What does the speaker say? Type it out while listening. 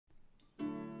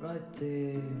right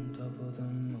there on top of the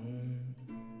moon.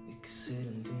 We could sit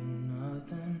and do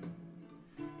nothing.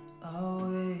 I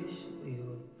wish we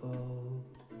were bold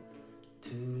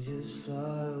to just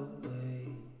fly away.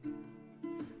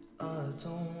 I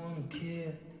don't wanna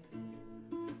care,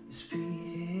 just be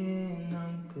here and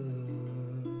I'm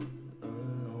good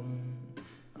alone.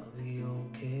 I'll be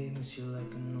okay, miss you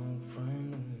like an old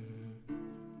friend.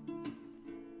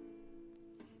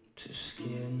 Too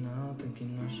scared now,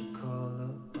 thinking I should call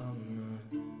up, I'm not.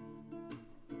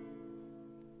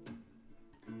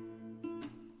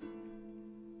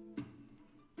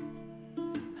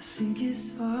 I think it's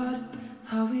hard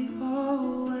how we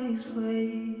always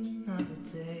wait another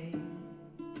day,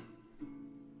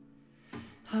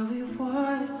 how we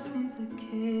watch things that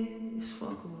kids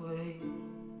walk away.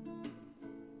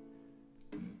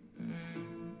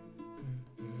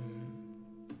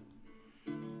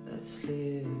 Let's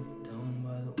live down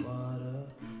by the water,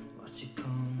 watch it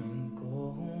come and go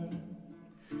home.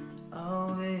 I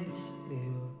wish we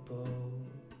were bold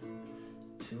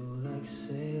to like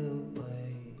sail away.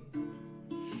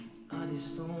 I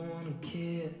just don't wanna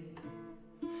care.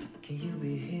 Can you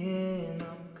be here and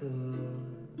I'm good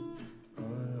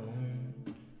alone?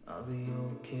 I'll be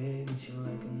okay, miss you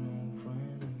like an old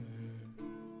friend.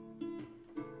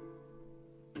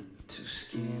 Too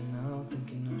scared now,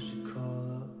 thinking I should call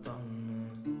up, I'm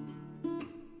not.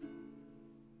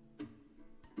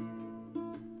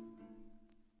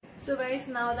 So guys,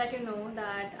 now that you know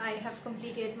that I have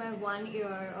completed my 1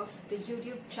 year of the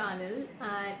YouTube channel,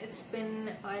 and it's been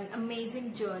an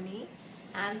amazing journey,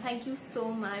 and thank you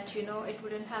so much. You know, it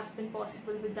wouldn't have been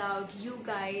possible without you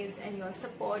guys and your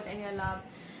support and your love.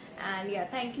 And yeah,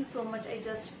 thank you so much. I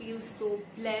just feel so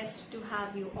blessed to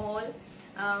have you all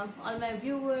my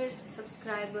viewers,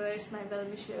 subscribers, my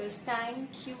well-wishers.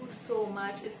 Thank you so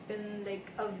much. It's been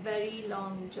like a very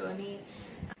long journey.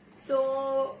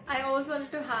 So I always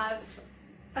wanted to have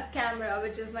a camera,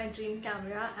 which is my dream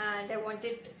camera, and I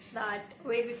wanted that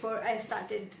way before I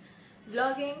started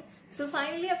vlogging. So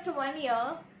finally, after 1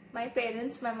 year, my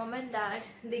parents, my mom and dad,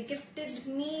 they gifted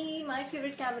me my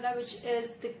favorite camera, which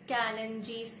is the Canon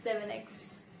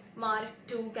G7X Mark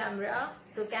II camera.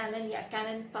 So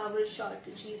Canon PowerShot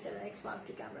G7X Mark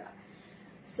II camera.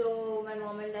 So my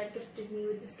mom and dad gifted me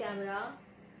with this camera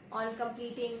on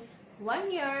completing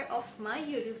 1 year of my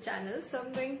YouTube channel. So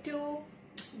I'm going to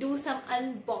do some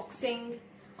unboxing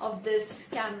of this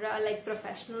camera like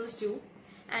professionals do,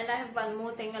 and I have one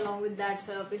more thing along with that,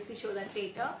 so I'll obviously show that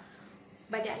later.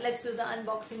 But yeah, let's do the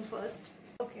unboxing first.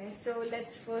 Okay, so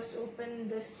let's first open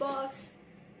this box.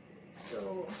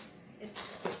 So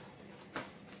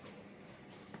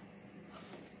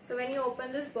when you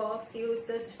open this box, you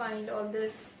just find all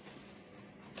this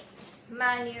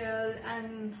manual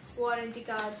and warranty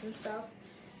cards and stuff.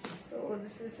 So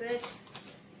this is it.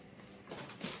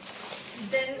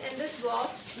 Then in this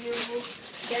box you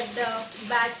get the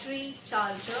battery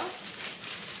charger.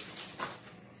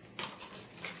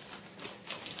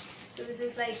 So this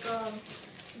is like a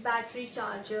battery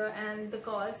charger and the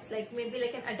cords, like maybe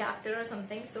like an adapter or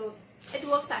something. So it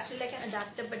works actually like an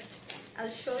adapter, but I'll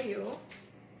show you.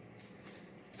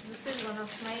 This is one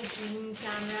of my dream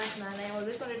cameras, man. I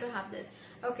always wanted to have this.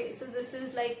 Okay, so this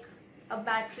is like a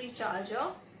battery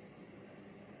charger,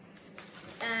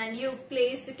 and you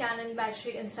place the Canon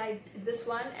battery inside this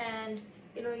one, and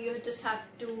you know, you just have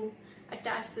to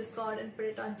attach this cord and put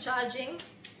it on charging.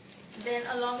 Then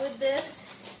along with this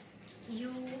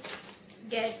you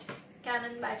get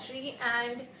Canon battery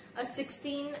and a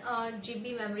 16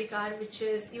 GB memory card, which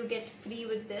is you get free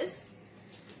with this.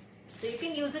 So you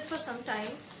can use it for some time.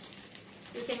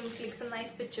 You can click some nice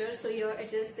pictures. So here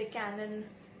it is, the Canon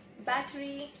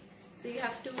battery. So you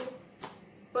have to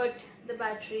put the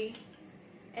battery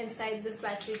inside this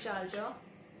battery charger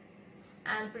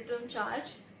and put it on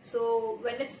charge. So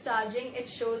when it's charging, it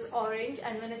shows orange,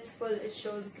 and when it's full, it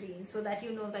shows green, so that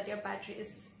you know that your battery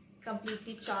is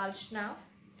completely charged now.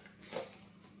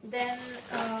 Then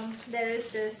there is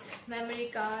this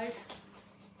memory card.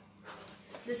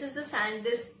 This is the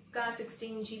SanDisk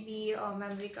 16 GB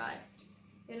memory card.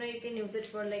 You know, you can use it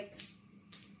for like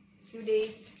few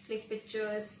days, click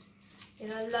pictures, you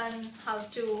know, learn how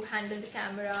to handle the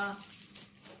camera,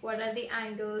 what are the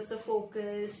angles, the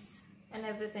focus and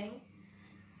everything.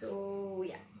 So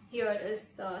yeah, here is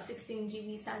the 16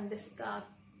 GB SanDisk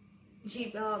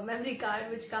memory card,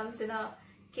 which comes in a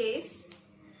case.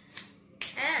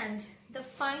 And the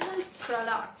final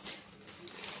product,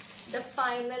 the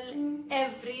final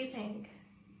everything,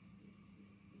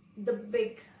 the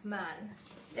big man,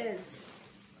 is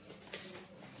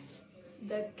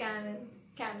the Canon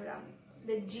camera.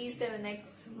 the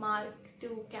G7X Mark II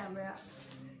camera,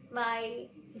 my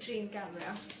dream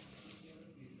camera.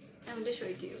 I'm going to show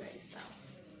it to you guys now.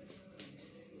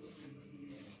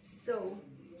 So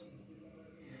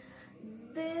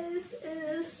this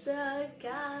is the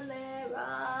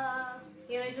camera.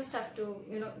 You know, you just have to,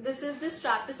 this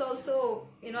strap is also,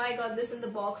 I got this in the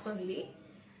box only.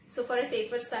 So for a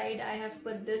safer side, I have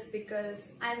put this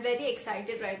because I'm very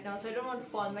excited right now, so I don't want to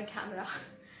fall my camera.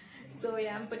 So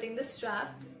yeah, I'm putting the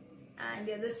strap, and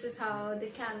yeah, this is how the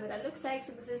camera looks like.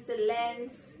 So this is the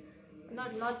lens,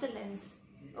 not the lens.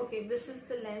 Okay, this is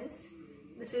the lens.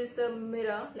 This is the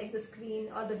mirror, like the screen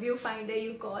or the viewfinder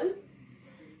you call.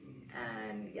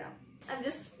 And yeah, I'm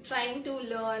just trying to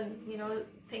learn,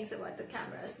 things about the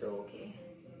camera. So okay,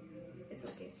 it's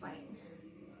okay, fine.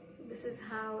 So this is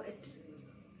how it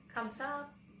comes out.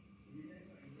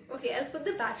 Okay, I'll put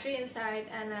the battery inside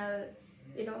and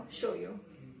I'll, show you.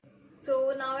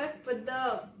 So now I've put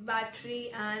the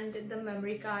battery and the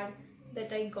memory card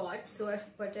that I got. So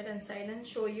I've put it inside and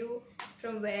show you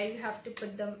from where you have to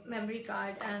put the memory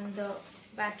card and the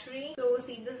battery. So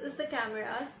see, this is the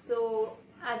camera. So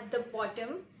at the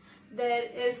bottom there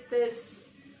is this,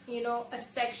 a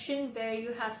section where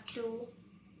you have to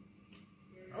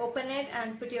open it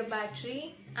and put your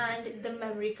battery and the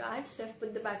memory card. So I've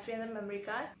put the battery and the memory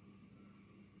card.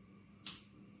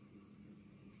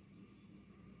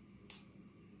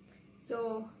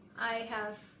 So I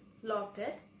have locked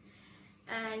it,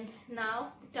 and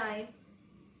now the time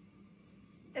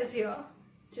is here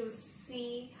to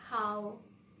see how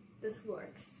this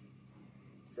works.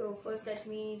 So first let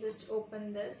me just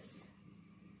open this,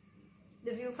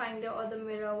 the viewfinder or the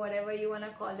mirror, whatever you want to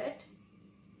call it,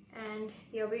 and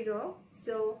here we go.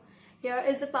 So here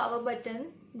is the power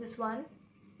button, this one,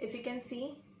 if you can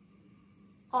see,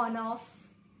 on off.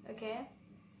 Okay,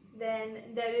 then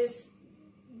there is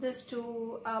this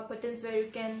two buttons where you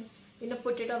can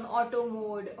put it on auto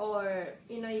mode, or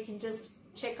you can just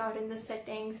check out in the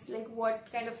settings like what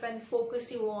kind of an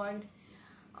focus you want,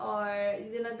 or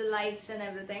the lights and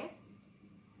everything.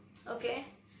 Okay,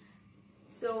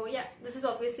 so yeah, this is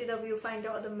obviously the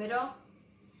viewfinder or the mirror.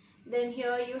 Then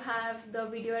here you have the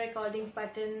video recording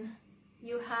button,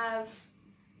 you have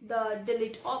the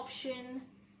delete option,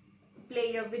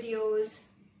 play your videos,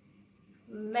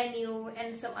 menu,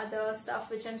 and some other stuff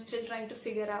which I'm still trying to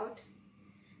figure out.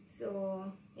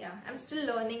 So yeah, I'm still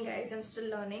learning, guys, I'm still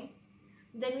learning.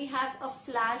 Then we have a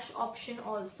flash option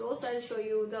also, so I'll show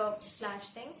you the flash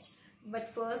thing, but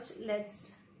first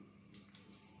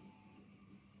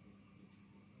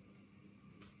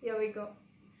here we go.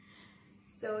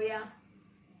 So yeah,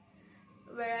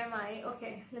 where am I?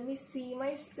 Okay, let me see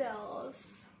myself.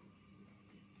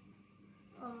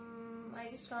 I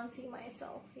just can't see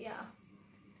myself. Yeah,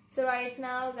 so right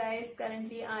now, guys,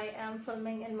 currently I am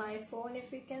filming in my phone,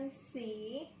 if you can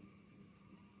see.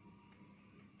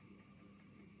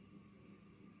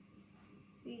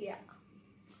 Yeah,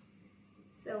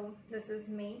 so this is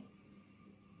me.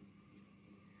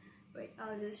 Wait,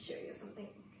 I'll just show you something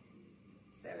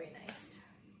very nice.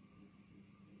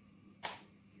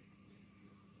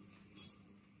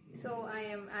 So I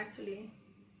am actually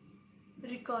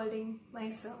recording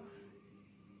myself.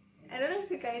 I don't know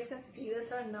if you guys can see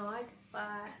this or not,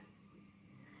 but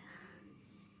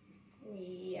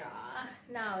yeah,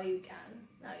 now you can.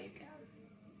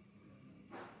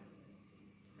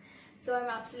 So I'm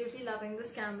absolutely loving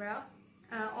this camera.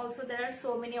 Also, there are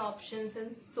so many options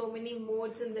and so many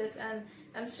modes in this, and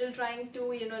I'm still trying to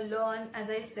learn.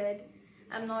 As I said,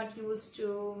 I'm not used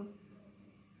to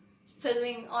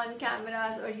filming on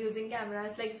cameras or using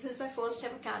cameras. Like, this is my first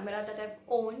ever camera that I've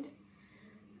owned,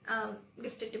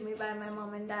 gifted to me by my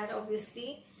mom and dad,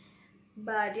 obviously.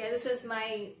 But yeah, this is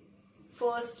my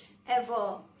first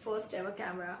ever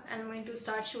camera, and I'm going to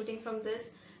start shooting from this.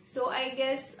 So I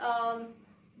guess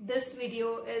this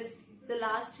video is the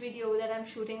last video that I'm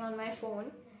shooting on my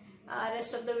phone.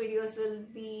 Rest of the videos will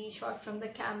be shot from the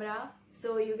camera,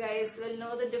 so you guys will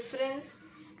know the difference,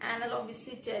 and I'll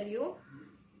obviously tell you.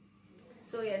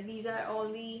 So yeah, these are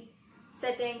all the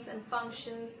settings and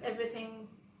functions, everything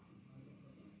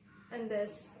in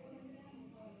this.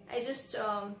 I just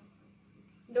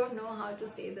don't know how to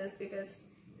say this because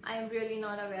I am really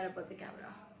not aware about the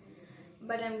camera,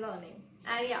 but I'm learning.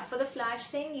 And yeah, for the flash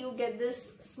thing, you get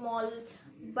this small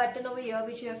button over here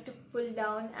which you have to pull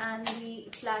down, and the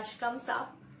flash comes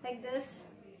up like this.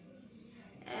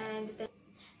 And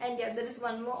yeah, there is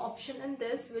one more option in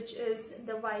this, which is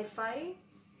the Wi-Fi.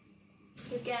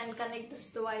 You can connect this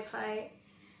to the Wi-Fi,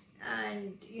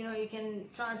 and you can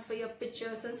transfer your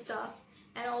pictures and stuff.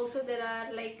 And also there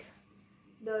are like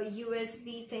the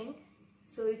USB thing,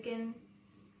 so you can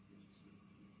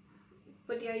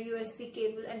put your USB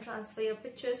cable and transfer your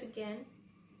pictures again.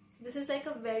 So this is like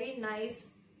a very nice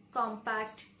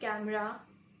compact camera,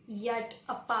 yet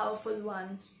a powerful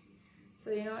one.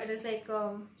 So you know, it is like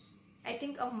I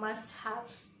think a must-have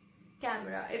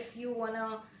camera if you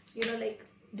wanna, you know, like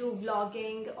do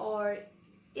vlogging or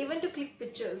even to click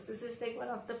pictures. This is like one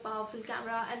of the powerful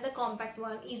camera, and the compact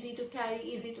one, easy to carry,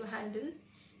 easy to handle,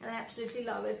 and I absolutely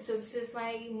love it. So this is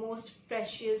my most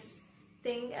precious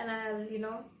thing, and I'll, you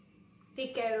know,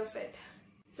 take care of it.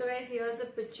 So guys, here's a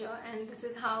picture, and this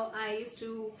is how I used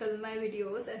to film my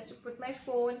videos. I used to put my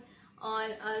phone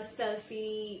on a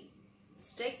selfie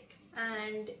stick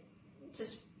and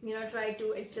just, you know, try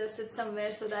to adjust it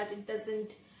somewhere so that it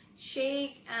doesn't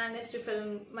shake, and is to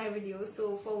film my videos.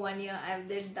 So for 1 year I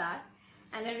did that,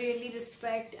 and I really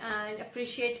respect and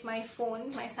appreciate my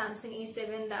phone, my Samsung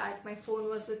A7, that my phone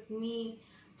was with me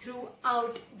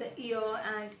throughout the year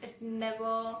and it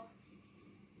never,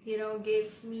 you know,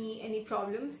 gave me any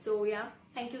problems. So yeah,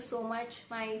 thank you so much,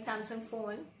 my Samsung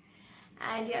phone.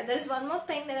 And yeah, there's one more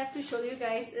thing that I have to show you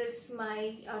guys, is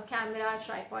my camera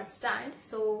tripod stand.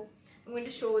 So I'm going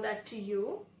to show that to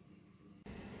you.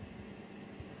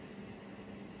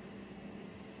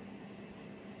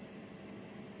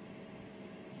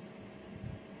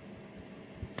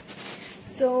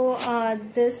 So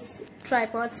this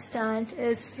tripod stand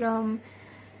is from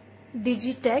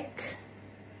DIGITEK.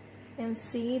 You can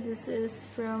see this is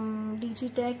from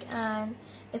DIGITEK, and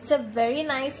it's a very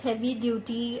nice heavy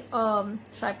duty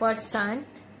tripod stand,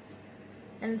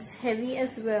 and it's heavy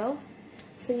as well.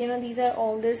 So you know, these are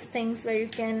all these things where you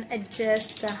can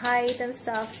adjust the height and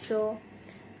stuff. So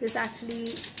this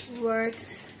actually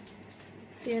works.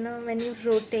 So you know, when you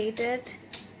rotate it,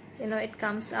 you know, it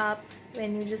comes up.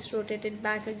 When you just rotate it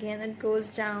back again, it goes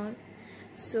down.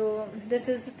 So this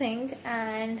is the thing.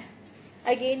 And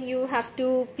again, you have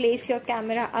to place your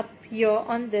camera up here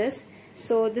on this.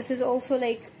 So this is also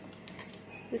like,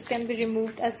 this can be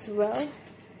removed as well.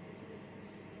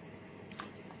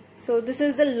 So this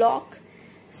is the lock.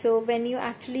 So when you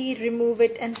actually remove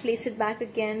it and place it back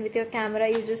again with your camera,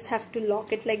 you just have to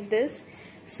lock it like this.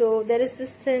 So there is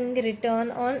this thing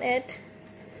written on it,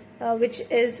 which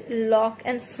is lock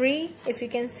and free, if you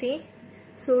can see.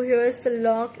 So here is the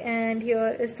lock and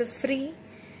here is the free.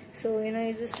 So you know,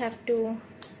 you just have to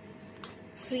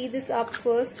free this up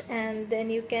first and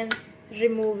then you can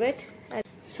remove it.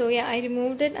 So yeah, I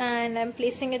removed it and I'm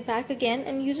placing it back again,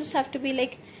 and you just have to be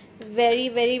like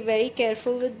very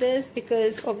careful with this,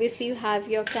 because obviously you have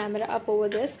your camera up over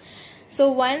this.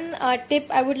 So one tip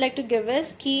I would like to give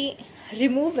is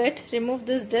remove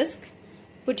this disc,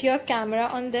 put your camera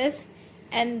on this,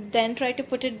 and then try to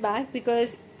put it back,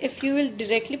 because if you will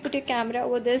directly put your camera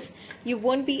over this, you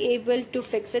won't be able to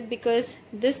fix it, because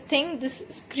this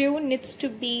screw needs to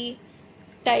be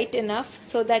tight enough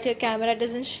so that your camera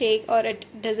doesn't shake or it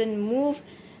doesn't move.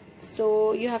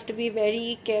 So you have to be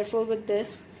very careful with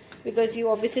this, because you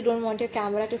obviously don't want your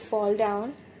camera to fall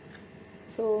down.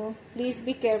 So please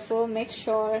be careful, make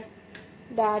sure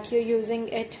that you're using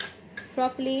it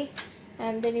properly,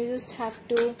 and then you just have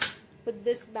to put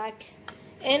this back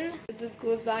in. This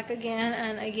goes back again,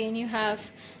 and again you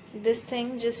have this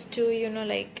thing just to, you know,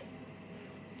 like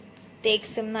take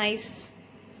some nice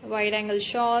wide angle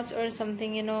shots or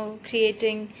something, you know,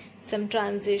 creating some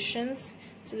transitions.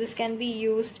 So this can be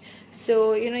used.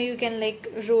 So you know, you can like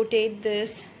rotate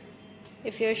this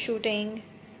if you're shooting,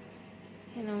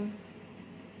 you know.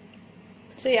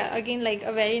 So yeah, again, like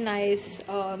a very nice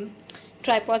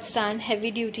tripod stand,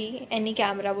 heavy duty, any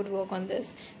camera would work on this.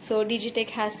 So DIGITEK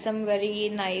has some very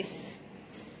nice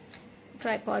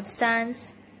tripod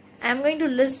stands. I'm going to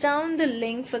list down the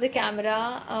link for the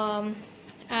camera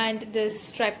and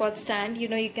this tripod stand. You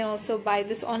know, you can also buy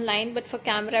this online, but for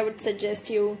camera I would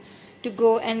suggest you to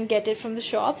go and get it from the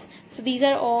shops. So these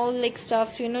are all like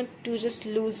stuff, you know, to just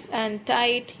loose and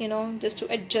tight, you know, just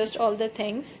to adjust all the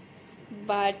things.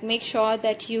 But make sure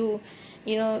that you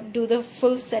know, do the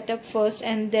full setup first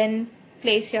and then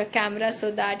place your camera so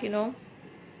that, you know,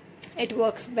 it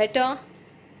works better.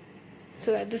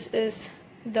 So this is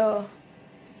the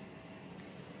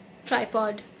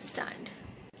tripod stand.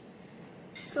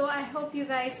 So I hope you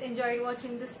guys enjoyed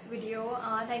watching this video.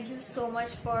 Thank you so much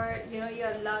for, you know,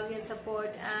 your love, your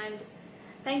support, and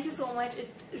thank you so much. It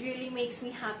really makes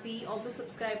me happy. All the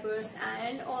subscribers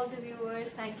and all the viewers,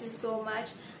 thank you so much.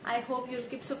 I hope you'll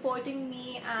keep supporting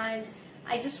me, and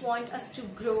I just want us to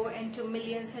grow into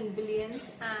millions and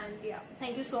billions. And yeah,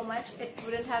 thank you so much. It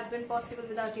wouldn't have been possible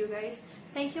without you guys.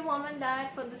 Thank you, Mom and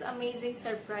Dad, for this amazing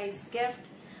surprise gift.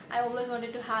 I always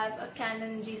wanted to have a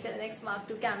Canon G7X Mark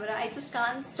II camera. I just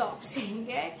can't stop saying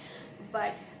it.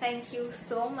 But thank you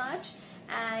so much.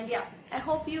 And yeah, I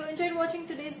hope you enjoyed watching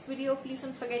today's video. Please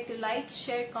don't forget to like,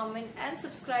 share, comment and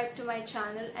subscribe to my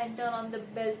channel and turn on the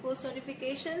bell post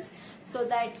notifications so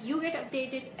that you get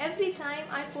updated every time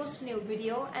I post a new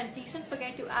video. And please don't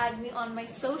forget to add me on my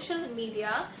social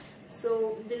media.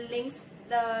 So the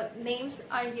names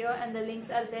are here and the links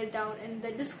are there down in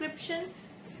the description.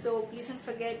 So please don't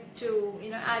forget to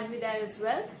add me there as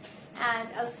well. And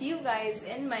I'll see you guys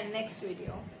in my next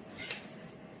video.